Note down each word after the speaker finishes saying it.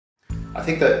I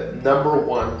think that number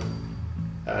one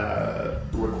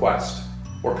request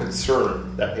or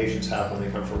concern that patients have when they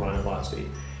come for rhinoplasty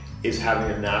is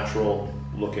having a natural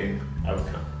looking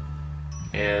outcome.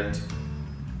 And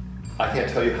I can't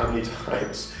tell you how many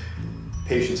times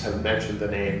patients have mentioned the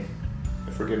name,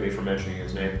 forgive me for mentioning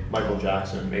his name, Michael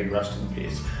Jackson, may he rest in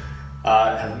peace,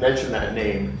 have mentioned that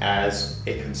name as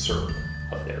a concern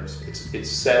of theirs. It's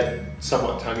said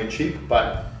somewhat tongue-in-cheek,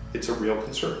 but it's a real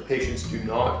concern. Patients do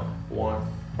not want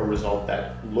a result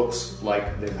that looks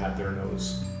like they've had their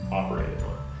nose operated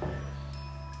on.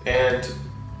 And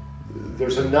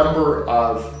there's a number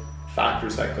of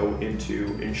factors that go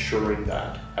into ensuring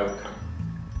that outcome.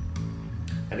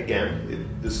 And again,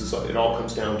 it all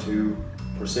comes down to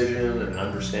precision and an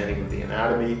understanding of the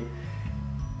anatomy,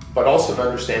 but also an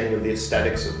understanding of the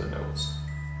aesthetics of the nose.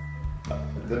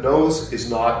 The nose is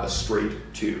not a straight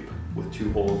tube with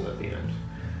two holes at the end.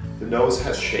 The nose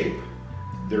has shape.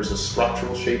 There's a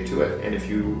structural shape to it, and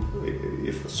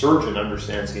if a surgeon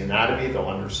understands the anatomy, they'll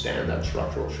understand that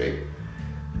structural shape.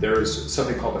 There's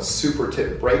something called a super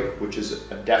tip break, which is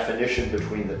a definition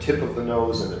between the tip of the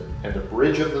nose and the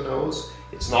bridge of the nose.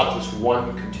 It's not just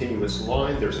one continuous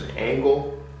line. There's an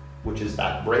angle, which is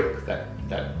that break that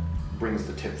brings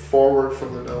the tip forward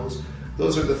from the nose.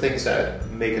 Those are the things that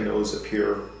make a nose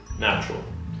appear natural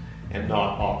and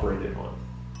not operated on.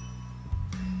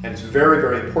 And it's very,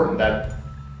 very important that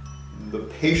the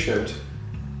patient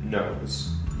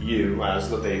knows, you as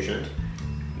the patient,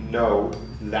 know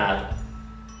that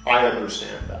I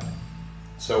understand that.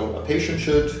 So a patient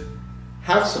should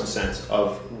have some sense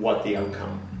of what the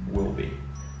outcome will be.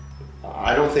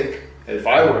 I don't think, if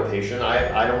I were a patient,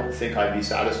 I don't think I'd be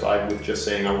satisfied with just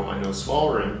saying I want my nose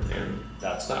smaller and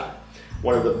that's that.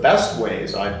 One of the best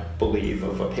ways, I believe,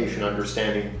 of a patient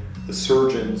understanding the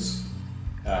surgeon's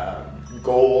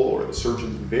goal or the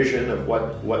surgeon's vision of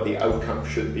what the outcome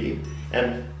should be,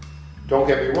 and don't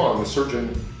get me wrong, the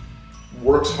surgeon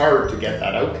works hard to get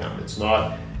that outcome. It's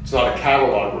not a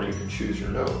catalog where you can choose your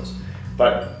nose.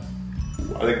 But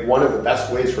I think one of the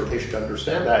best ways for a patient to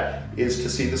understand that is to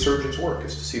see the surgeon's work,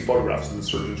 is to see photographs of the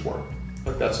surgeon's work. I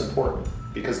think that's important,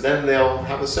 because then they'll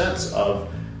have a sense of,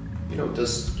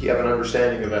 does he have an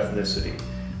understanding of ethnicity?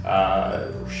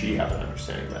 Or she have an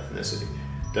understanding of ethnicity?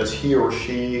 Does he or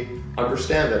she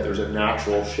understand that there's a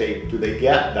natural shape? Do they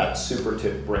get that super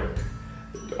tip break?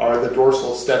 Are the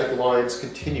dorsal aesthetic lines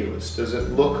continuous? Does it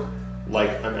look like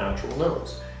a natural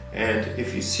nose? And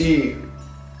if you see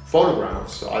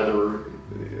photographs,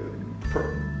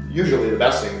 usually the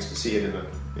best thing is to see it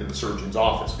in the surgeon's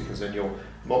office, because then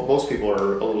most people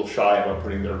are a little shy about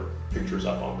putting their pictures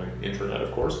up on the internet,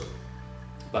 of course.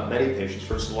 But many patients,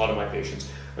 for instance, a lot of my patients,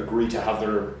 agree to have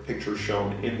their pictures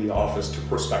shown in the office to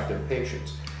prospective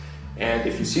patients. And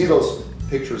if you see those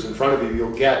pictures in front of you,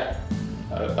 you'll get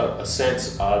a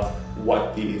sense of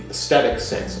what the aesthetic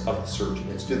sense of the surgeon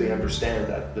is. Do they understand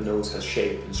that the nose has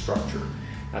shape and structure?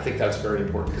 I think that's very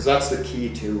important, because that's the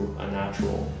key to a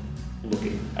natural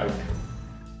looking outcome.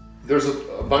 There's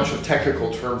a bunch of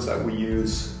technical terms that we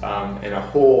use and a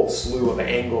whole slew of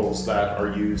angles that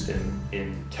are used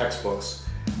in textbooks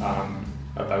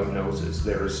about noses.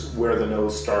 There's where the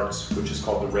nose starts, which is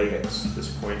called the radix, this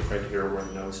point right here where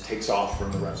the nose takes off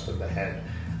from the rest of the head.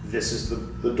 This is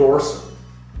the dorsum,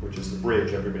 which is the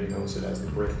bridge. Everybody knows it as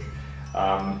the bridge.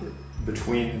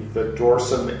 Between the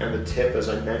dorsum and the tip, as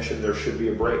I mentioned, there should be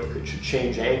a break. It should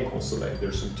change angle so that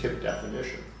there's some tip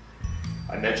definition.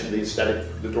 I mentioned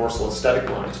the dorsal aesthetic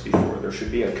lines before. There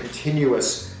should be a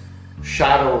continuous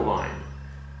shadow line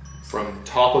from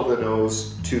top of the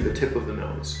nose to the tip of the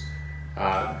nose.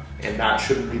 And that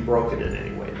shouldn't be broken in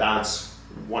any way. That's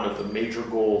one of the major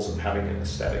goals of having an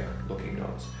aesthetic looking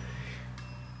nose.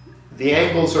 The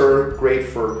angles are great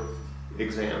for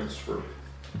exams, for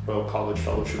college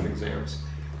fellowship exams.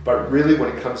 But really, when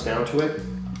it comes down to it,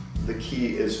 the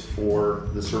key is for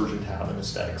the surgeon to have an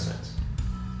aesthetic sense,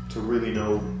 to really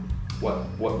know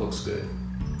what looks good.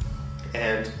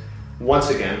 And once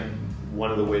again,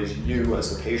 one of the ways you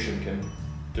as a patient can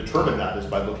determine that is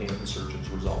by looking at the surgeon's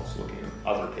results, looking at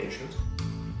other patients.